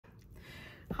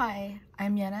Hi,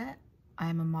 I'm Yena.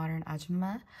 I'm a modern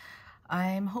ajumma.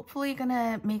 I'm hopefully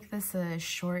gonna make this a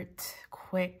short,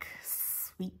 quick,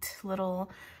 sweet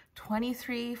little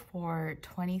 23 for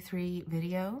 23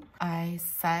 video. I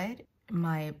said in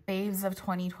my Faves of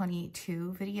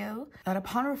 2022 video that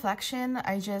upon reflection,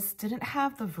 I just didn't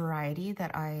have the variety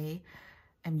that I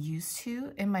am used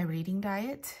to in my reading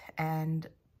diet, and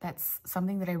that's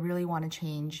something that I really want to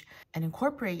change and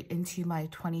incorporate into my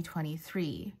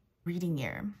 2023 reading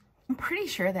year. I'm pretty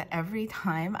sure that every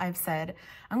time I've said,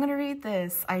 I'm gonna read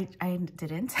this, I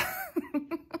didn't.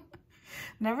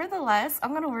 Nevertheless,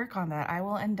 I'm gonna work on that. I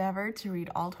will endeavor to read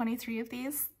all 23 of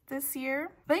these this year.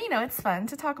 But you know, it's fun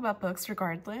to talk about books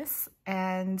regardless.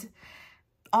 And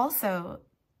also,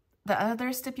 the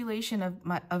other stipulation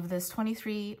of this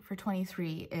 23 for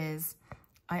 23 is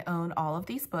I own all of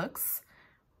these books.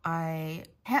 I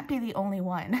can't be the only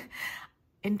one.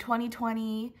 In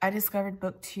 2020, I discovered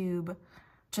BookTube,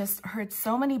 just heard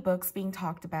so many books being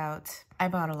talked about. I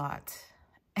bought a lot.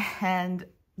 And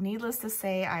needless to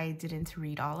say, I didn't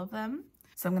read all of them.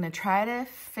 So I'm gonna try to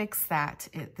fix that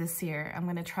this year. I'm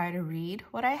gonna try to read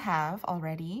what I have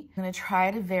already. I'm gonna try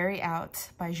to vary out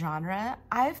by genre.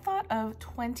 I've thought of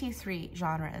 23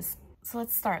 genres. So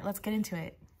let's start, let's get into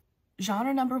it.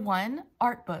 Genre number one,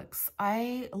 art books.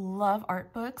 I love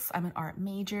art books. I'm an art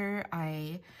major.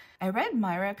 I read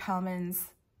Maira Kalman's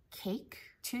Cake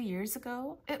 2 years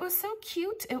ago. It was so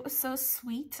cute. It was so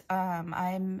sweet.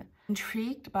 I'm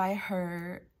intrigued by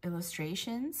her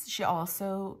illustrations. She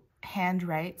also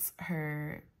handwrites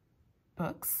her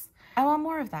books. I want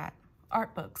more of that.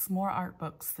 Art books, more art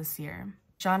books this year.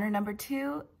 Genre number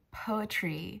two,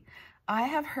 poetry. I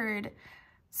have heard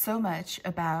so much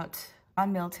about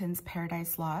Milton's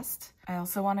Paradise Lost. I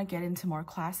also want to get into more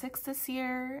classics this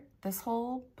year. This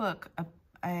whole book,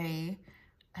 I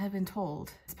have been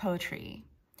told, is poetry.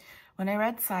 When I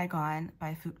read Saigon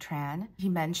by Phuc Tran, he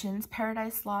mentions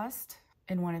Paradise Lost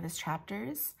in one of his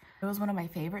chapters. It was one of my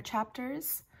favorite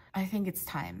chapters. I think it's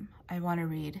time. I want to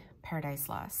read Paradise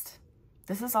Lost.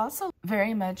 This is also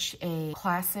very much a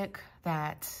classic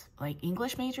that like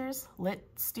English majors, lit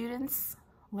students,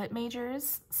 lit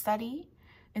majors study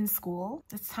in school.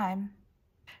 It's time.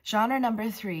 Genre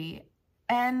number three,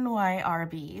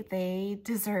 NYRB. They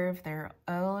deserve their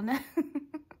own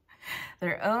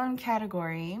their own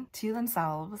category to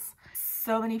themselves.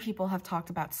 So many people have talked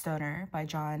about Stoner by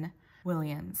John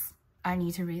Williams. I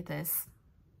need to read this.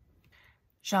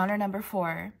 Genre number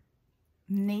four,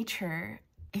 nature.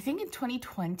 I think in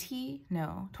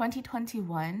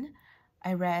 2021,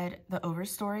 I read The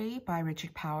Overstory by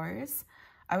Richard Powers.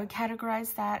 I would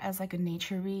categorize that as like a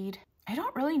nature read. I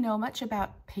don't really know much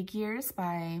about Pig Years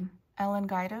by Ellyn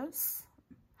Gaydos.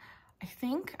 I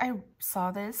think I saw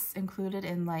this included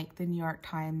in like the New York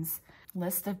Times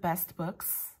list of best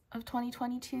books of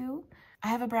 2022. I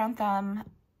have a brown thumb,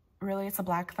 really it's a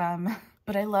black thumb,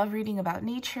 but I love reading about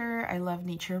nature. I love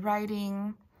nature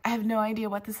writing. I have no idea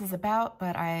what this is about,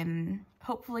 but I'm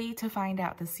hopefully to find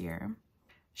out this year.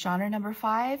 Genre number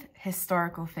five,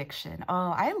 historical fiction.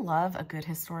 Oh, I love a good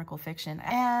historical fiction.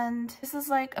 And this is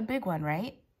like a big one,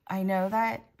 right? I know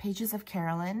that Pages of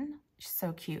Carolyn, she's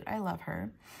so cute, I love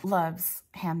her, loves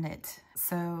Hamnet.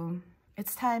 So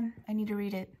it's time, I need to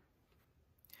read it.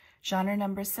 Genre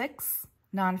number six,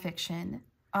 nonfiction.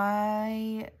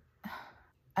 I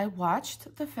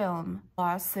watched the film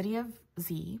Lost City of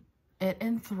Z. It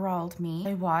enthralled me.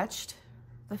 I watched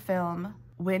the film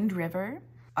Wind River.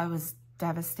 I was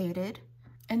devastated.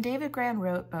 And David Grann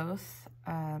wrote both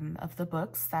of the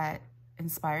books that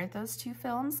inspired those two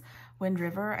films. Wind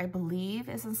River, I believe,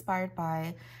 is inspired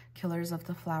by Killers of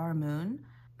the Flower Moon.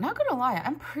 Not gonna lie,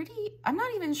 I'm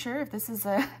not even sure if this is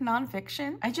a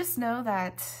nonfiction. I just know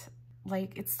that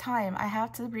like it's time. I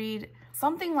have to read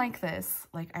something like this.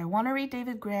 Like I want to read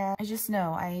David Grann. I just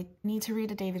know I need to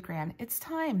read a David Grann. It's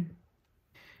time.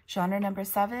 Genre number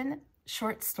seven,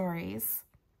 short stories.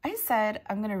 I said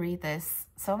I'm gonna read this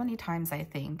so many times, I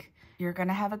think. You're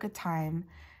Gonna Have a Good Time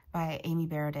by Amie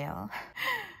Barrodale.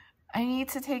 I need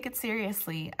to take it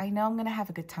seriously. I know I'm gonna have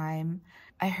a good time.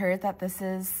 I heard that this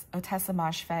is Ottessa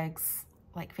Moshfegh's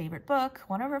like favorite book,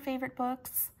 one of her favorite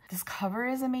books. This cover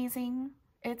is amazing.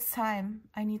 It's time.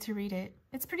 I need to read it.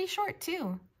 It's pretty short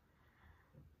too.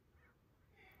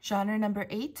 Genre number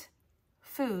eight,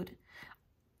 food.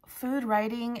 Food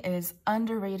writing is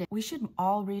underrated. We should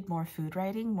all read more food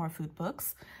writing, more food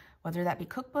books, whether that be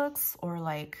cookbooks or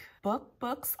like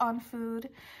books on food.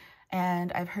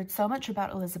 And I've heard so much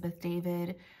about Elizabeth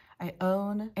David. I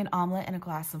own An Omelette and a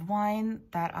Glass of Wine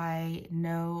that I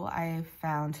know I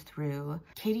found through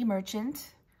Katie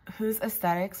Merchant, whose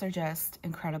aesthetics are just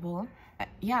incredible.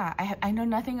 Yeah, I know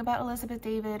nothing about Elizabeth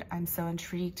David. I'm so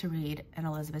intrigued to read an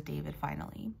Elizabeth David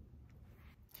finally.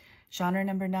 Genre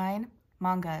number 9,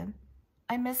 manga.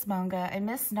 I miss manga. I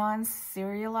miss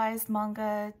non-serialized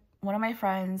manga. One of my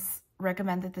friends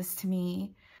recommended this to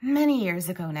me many years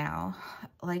ago now,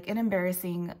 like an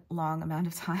embarrassing long amount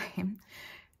of time.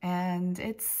 And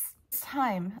it's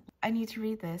time. I need to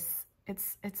read this.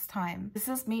 It's time. This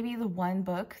is maybe the one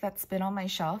book that's been on my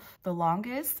shelf the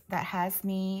longest, that has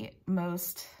me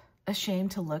most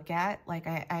ashamed to look at. Like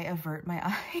I avert my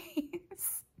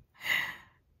eyes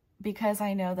because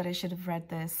I know that I should have read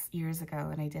this years ago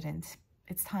and I didn't.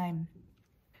 It's time.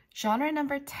 Genre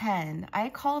number 10. I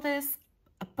call this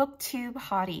a booktube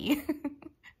hottie,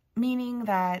 meaning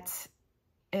that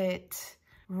it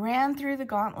ran through the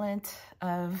gauntlet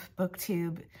of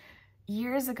booktube.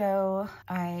 Years ago,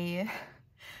 I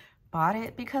bought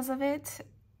it because of it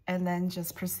and then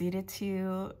just proceeded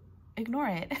to ignore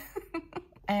it.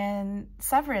 And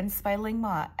Severance by Ling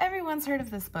Ma. Everyone's heard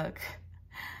of this book.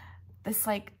 This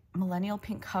like millennial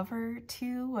pink cover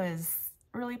too was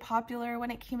really popular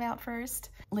when it came out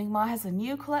first. Ling Ma has a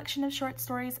new collection of short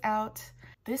stories out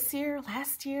this year,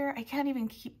 last year. I can't even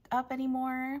keep up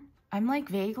anymore. I'm like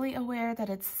vaguely aware that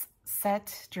it's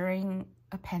set during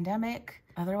a pandemic.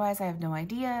 Otherwise, I have no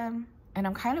idea. And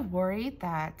I'm kind of worried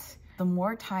that the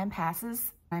more time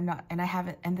passes,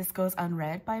 and this goes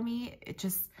unread by me, it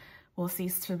just will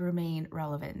cease to remain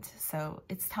relevant. So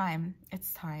it's time.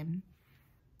 It's time.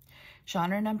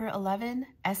 Genre number 11,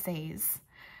 essays.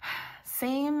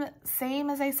 Same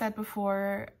as I said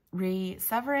before,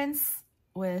 Severance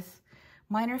with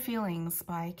Minor Feelings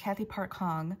by Kathy Park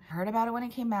Hong. Heard about it when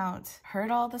it came out.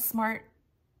 Heard all the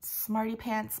smarty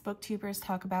pants booktubers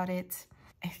talk about it.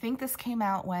 I think this came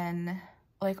out when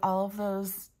like all of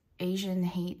those Asian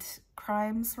hate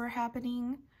crimes were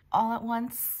happening all at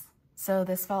once. So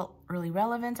this felt really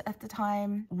relevant at the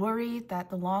time. Worried that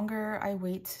the longer I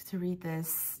wait to read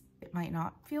this, it might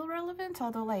not feel relevant.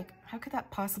 Although like, how could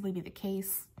that possibly be the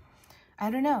case?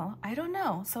 I don't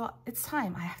know. So it's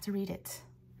time. I have to read it.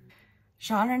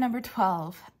 Genre number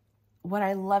 12. What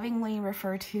I lovingly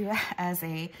refer to as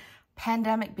a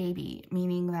pandemic baby,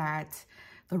 meaning that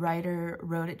the writer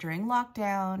wrote it during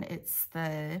lockdown. It's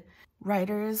the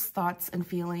writer's thoughts and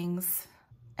feelings,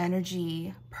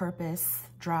 energy, purpose,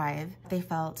 drive they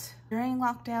felt during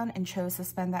lockdown and chose to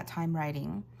spend that time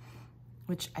writing,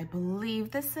 which I believe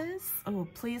this is. Oh,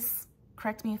 please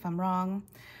correct me if I'm wrong.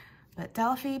 But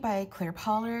Delphi by Claire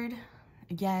Pollard.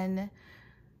 Again,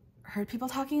 heard people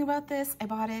talking about this. I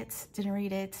bought it, didn't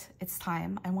read it. It's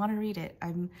time. I want to read it.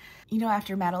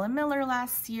 After Madeline Miller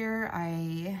last year,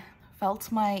 I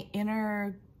felt my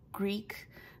inner Greek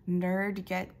nerd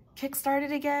get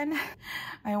kickstarted again.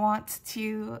 I want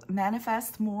to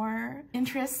manifest more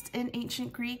interest in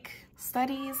ancient Greek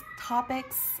studies,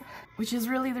 topics, which is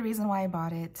really the reason why I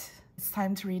bought it. It's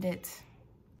time to read it.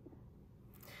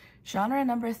 Genre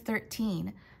number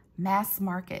 13, mass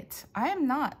market. I am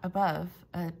not above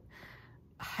a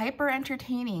hyper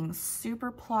entertaining,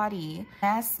 super plotty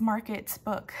mass market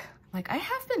book. Like, I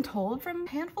have been told from a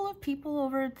handful of people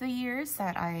over the years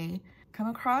that I come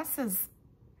across as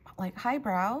like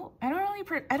highbrow.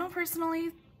 I don't personally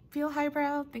feel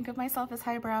highbrow, think of myself as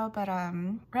highbrow, but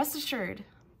rest assured,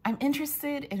 I'm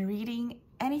interested in reading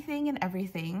anything and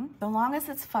everything, so long as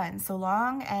it's fun, so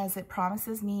long as it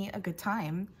promises me a good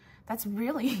time. That's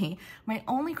really my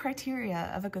only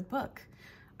criteria of a good book.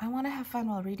 I want to have fun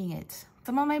while reading it.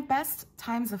 Some of my best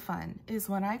times of fun is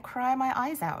when I cry my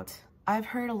eyes out. I've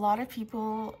heard a lot of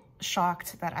people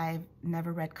shocked that I've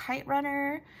never read Kite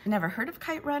Runner, never heard of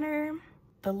Kite Runner.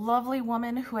 The lovely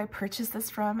woman who I purchased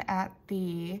this from at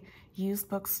the used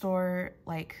bookstore,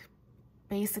 like,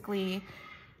 basically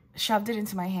shoved it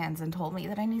into my hands and told me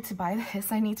that I need to buy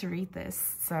this, I need to read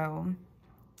this. So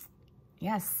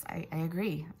yes, I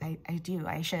agree. I do,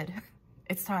 I should.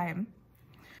 It's time.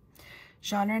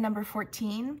 Genre number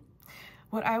 14.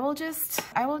 What I will just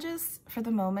for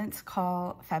the moment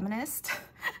call feminist,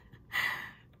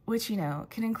 which,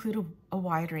 can include a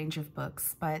wide range of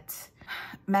books, but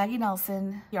Maggie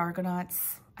Nelson, The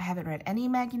Argonauts. I haven't read any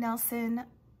Maggie Nelson.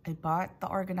 I bought The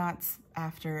Argonauts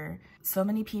after so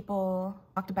many people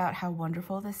talked about how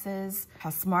wonderful this is,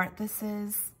 how smart this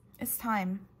is. It's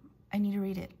time. I need to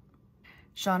read it.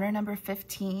 Genre number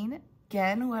 15.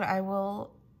 Again, what I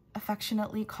will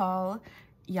affectionately call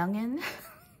youngin.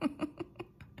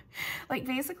 Like,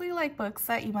 basically like books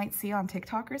that you might see on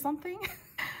TikTok or something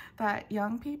that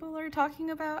young people are talking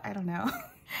about. I don't know.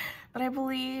 But I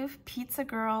believe Pizza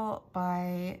Girl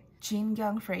by Jean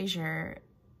Young Fraser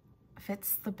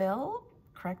fits the bill.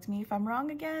 Correct me if I'm wrong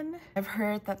again. I've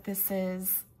heard that this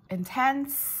is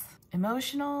intense,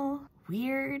 emotional,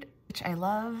 weird, which I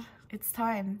love. It's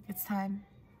time. It's time.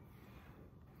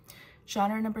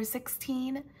 Genre number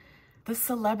 16, the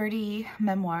celebrity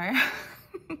memoir.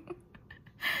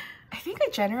 I think I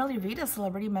generally read a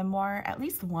celebrity memoir at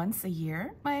least once a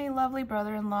year. My lovely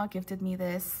brother-in-law gifted me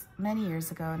this many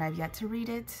years ago and I've yet to read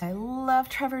it. I love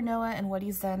Trevor Noah and what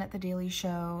he's done at The Daily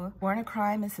Show. Born a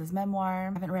Crime is his memoir.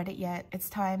 I haven't read it yet. It's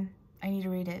time. I need to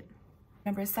read it.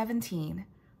 Number 17,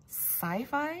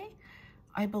 sci-fi.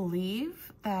 I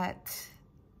believe that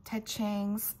Ted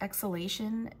Chiang's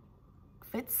Exhalation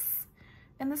fits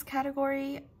in this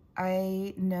category.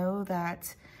 I know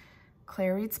that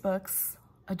Claire reads books,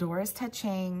 adores Ted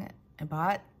Chiang. I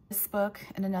bought this book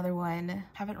and another one.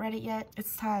 Haven't read it yet.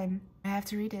 It's time. I have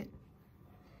to read it.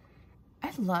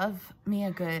 I love me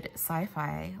a good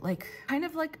sci-fi. Like, kind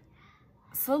of like,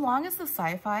 so long as the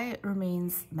sci-fi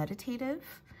remains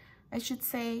meditative, I should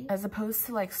say, as opposed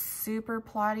to like super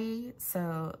plotty.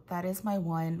 So that is my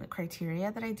one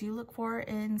criteria that I do look for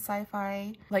in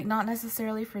sci-fi. Like, not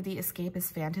necessarily for the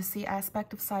escapist fantasy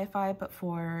aspect of sci-fi, but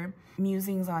for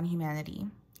musings on humanity.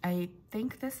 I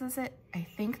think this is it. I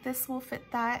think this will fit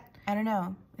that. I don't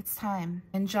know. It's time.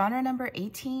 And genre number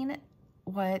 18,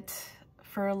 what,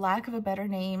 for lack of a better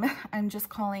name, I'm just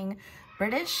calling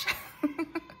British.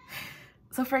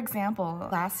 So for example,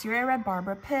 last year I read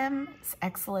Barbara Pym's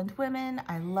Excellent Women.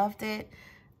 I loved it.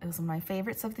 It was one of my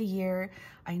favorites of the year.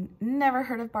 I never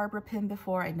heard of Barbara Pym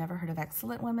before. I'd never heard of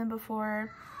Excellent Women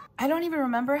before. I don't even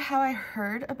remember how I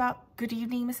heard about Good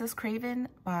Evening, Mrs. Craven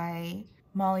by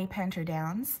Molly Painter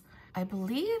Downs. I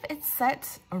believe it's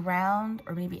set around,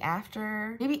 or maybe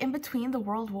after, maybe in between the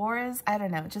world wars. I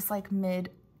don't know, just like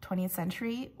mid 20th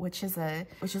century, which is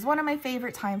one of my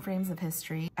favorite time frames of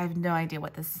history. I have no idea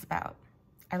what this is about.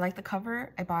 I like the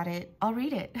cover, I bought it, I'll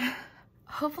read it.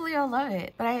 Hopefully I'll love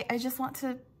it, but I just want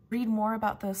to read more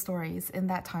about those stories in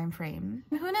that time frame.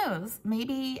 And who knows,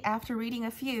 maybe after reading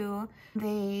a few,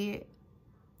 they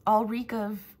all reek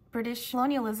of British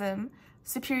colonialism,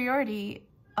 superiority,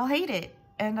 I'll hate it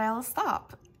and I'll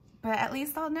stop, but at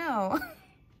least I'll know.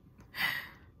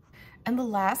 And the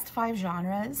last 5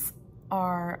 genres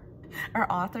are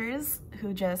authors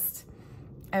who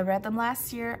I read them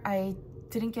last year. I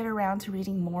didn't get around to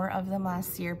reading more of them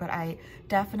last year, but I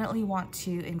definitely want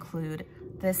to include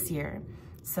this year.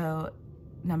 So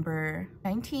number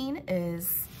 19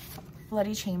 is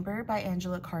Bloody Chamber by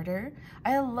Angela Carter.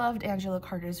 I loved Angela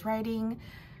Carter's writing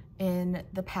in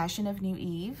The Passion of New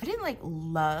Eve. I didn't like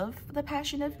love The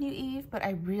Passion of New Eve, but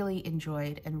I really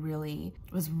enjoyed and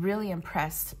was really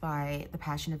impressed by The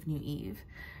Passion of New Eve.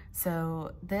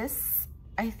 So this,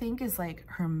 I think, is like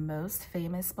her most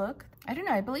famous book. I don't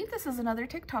know, I believe this is another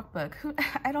TikTok book.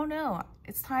 I don't know.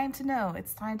 It's time to know.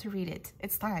 It's time to read it.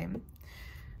 It's time.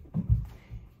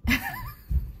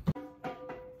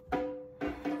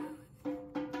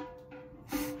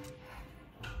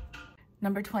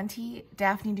 Number 20,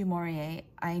 Daphne du Maurier.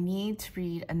 I need to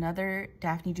read another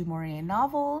Daphne du Maurier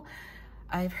novel.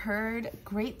 I've heard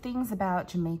great things about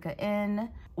Jamaica Inn,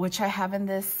 which I have in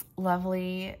this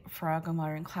lovely Farrago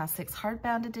Modern Classics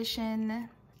hardbound edition.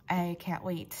 I can't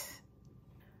wait.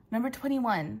 Number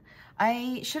 21,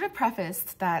 I should have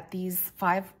prefaced that these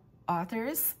 5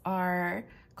 authors are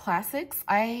classics.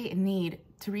 I need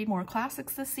to read more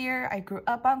classics this year. I grew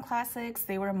up on classics.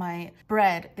 They were my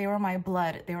bread, they were my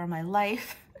blood, they were my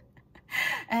life.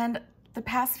 And the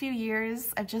past few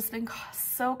years, I've just been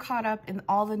so caught up in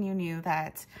all the new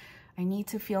that I need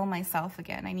to feel myself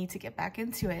again. I need to get back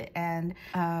into it. And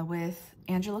with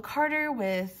Angela Carter,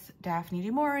 with Daphne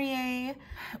du Maurier,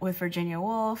 with Virginia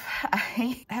Woolf,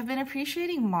 I have been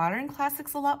appreciating modern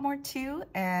classics a lot more too.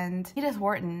 And Edith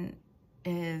Wharton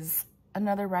is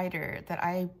another writer that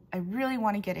I really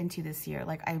want to get into this year.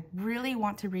 Like, I really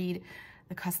want to read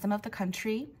The Custom of the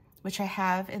Country, which I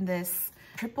have in this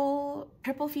triple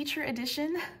feature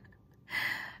edition.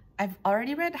 I've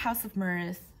already read House of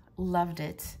Mirth, loved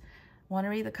it. Want to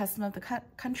read The Custom of the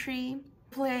Country.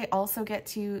 Hopefully I also get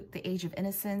to The Age of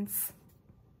Innocence.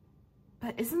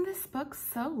 But isn't this book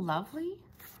so lovely?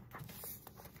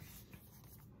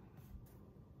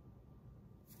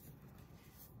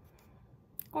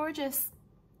 Gorgeous.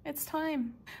 It's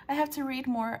time. I have to read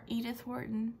more Edith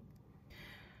Wharton.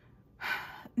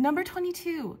 Number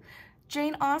 22,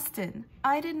 Jane Austen.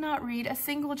 I did not read a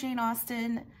single Jane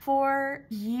Austen for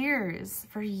years.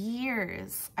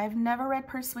 I've never read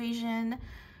Persuasion.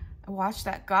 I watched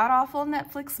that god-awful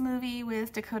Netflix movie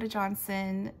with Dakota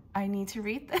Johnson. I need to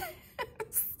read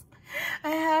this. I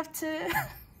have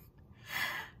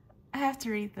to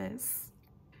read this.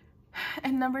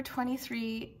 And number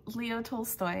 23, Leo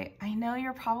Tolstoy. I know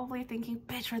you're probably thinking,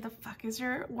 bitch, where the fuck is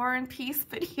your War and Peace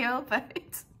video? But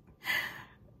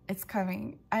it's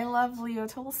coming. I love Leo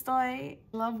Tolstoy. I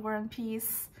love War and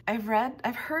Peace. I've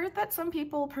heard that some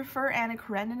people prefer Anna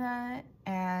Karenina,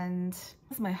 and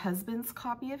this is my husband's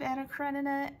copy of Anna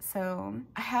Karenina, so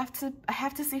I have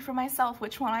to see for myself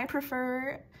which one I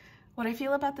prefer, what I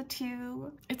feel about the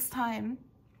two. It's time.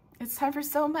 It's time for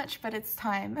so much, but it's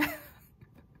time.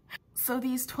 So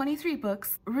these 23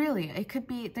 books, really, it could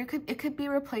be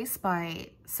replaced by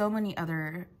so many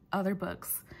other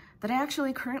books that I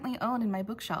actually currently own in my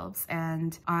bookshelves,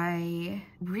 and I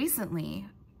recently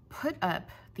put up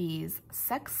these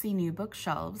sexy new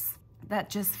bookshelves that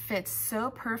just fit so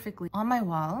perfectly on my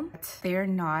wall. They're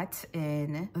not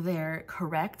in their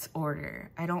correct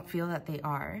order. I don't feel that they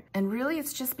are. And really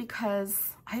it's just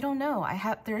because, I don't know,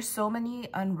 there's so many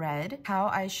unread, how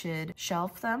I should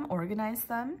shelf them, organize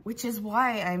them, which is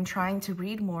why I'm trying to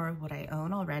read more of what I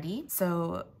own already.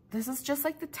 So this is just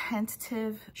like the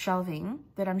tentative shelving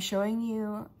that I'm showing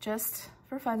you just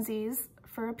for funsies,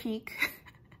 for a peek,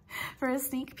 for a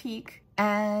sneak peek.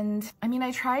 And I mean,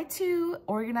 I try to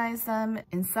organize them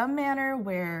in some manner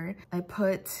where I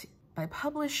put by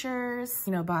publishers,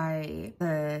 you know, by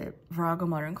the Virago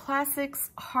Modern Classics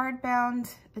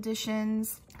hardbound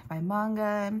editions, by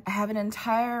manga. I have an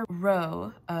entire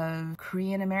row of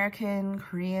Korean American,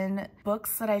 Korean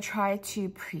books that I try to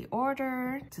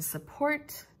pre-order to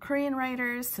support Korean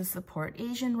writers, to support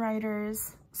Asian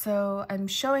writers. So I'm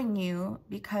showing you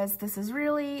because this is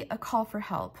really a call for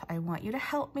help. I want you to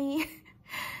help me.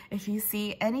 If you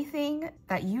see anything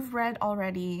that you've read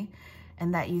already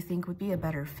and that you think would be a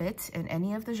better fit in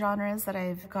any of the genres that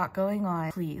I've got going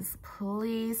on, please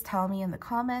tell me in the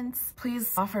comments.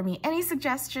 Please offer me any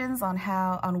suggestions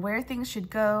on where things should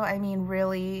go. I mean,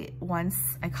 really,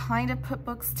 once I kind of put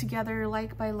books together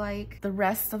like by like, the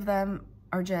rest of them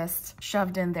are just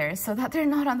shoved in there so that they're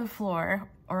not on the floor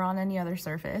or on any other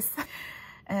surface.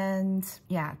 And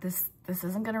yeah, this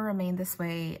isn't gonna remain this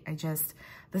way.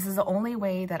 This is the only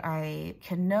way that I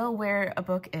can know where a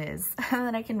book is, and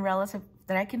that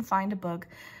I can find a book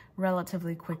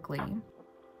relatively quickly.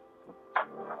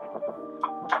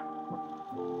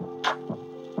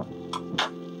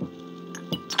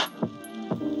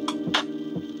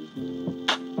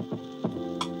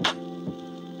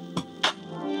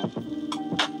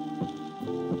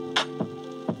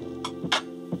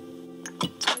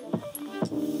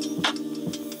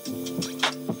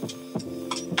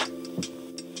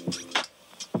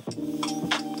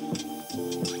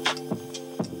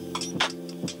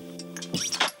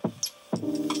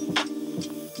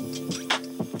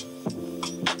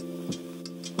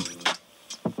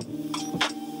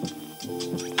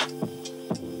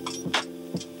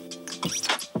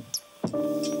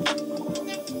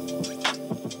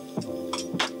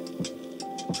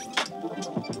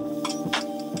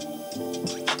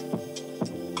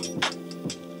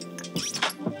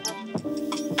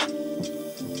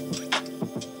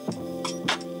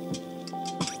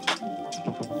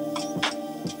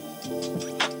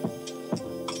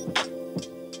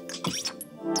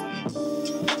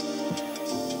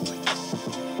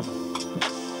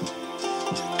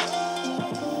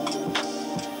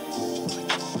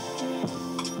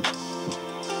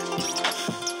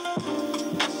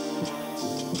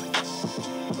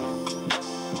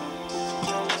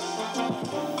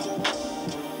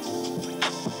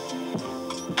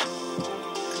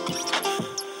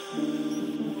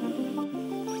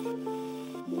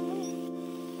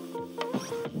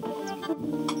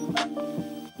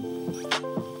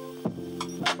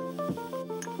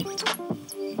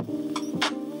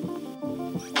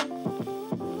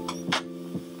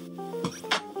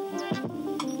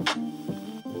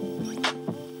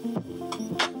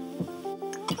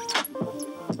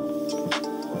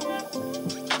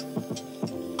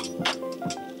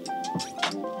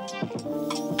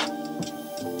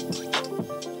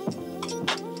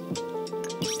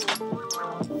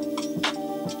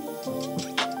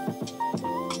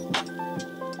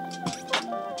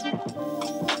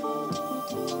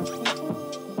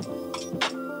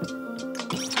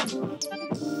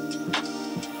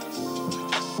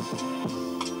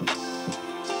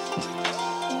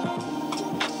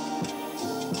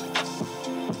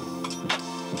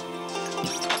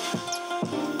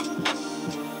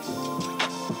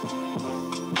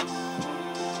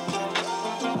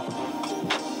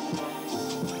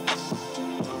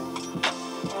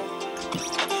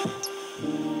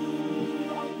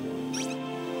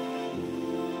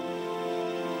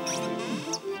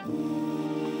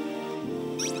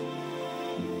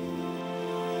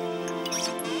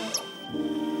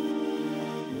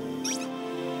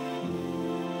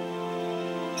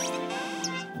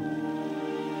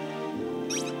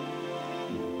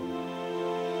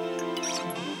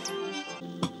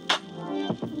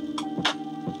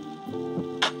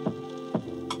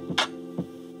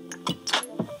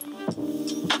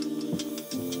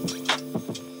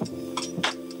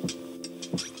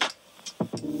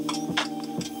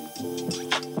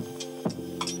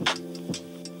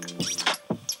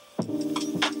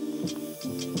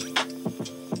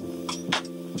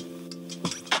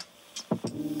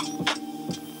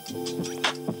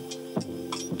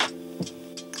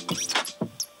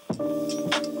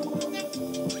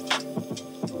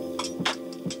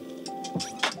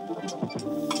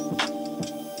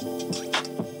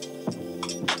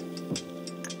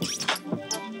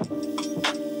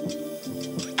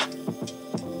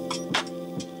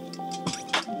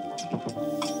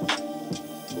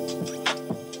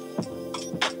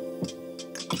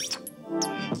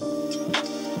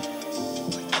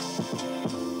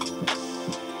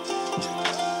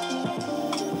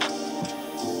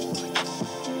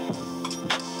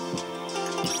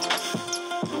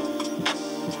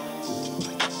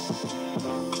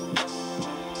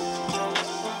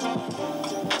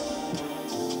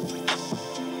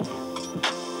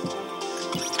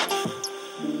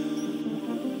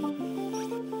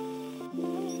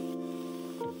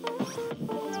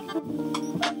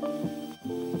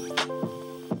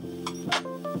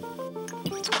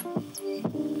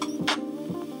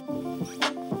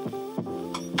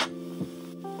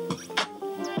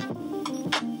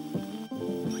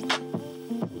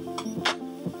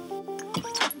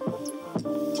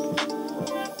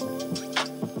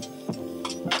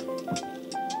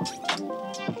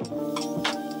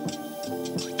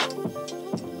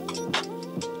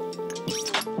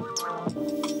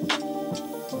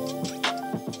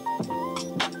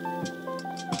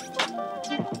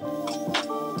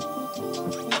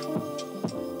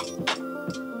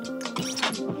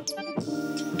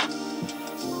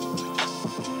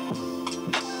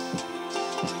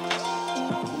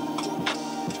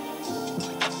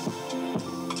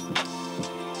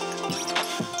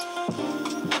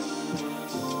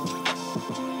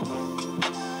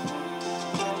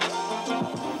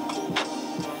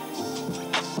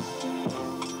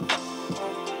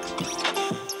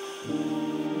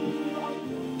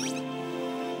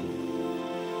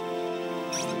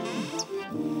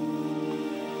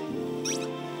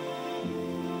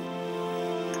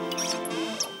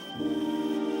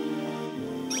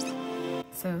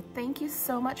 So thank you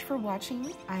so much for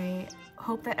watching. I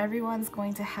hope that everyone's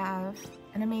going to have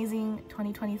an amazing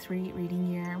 2023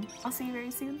 reading year. I'll see you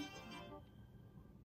very soon.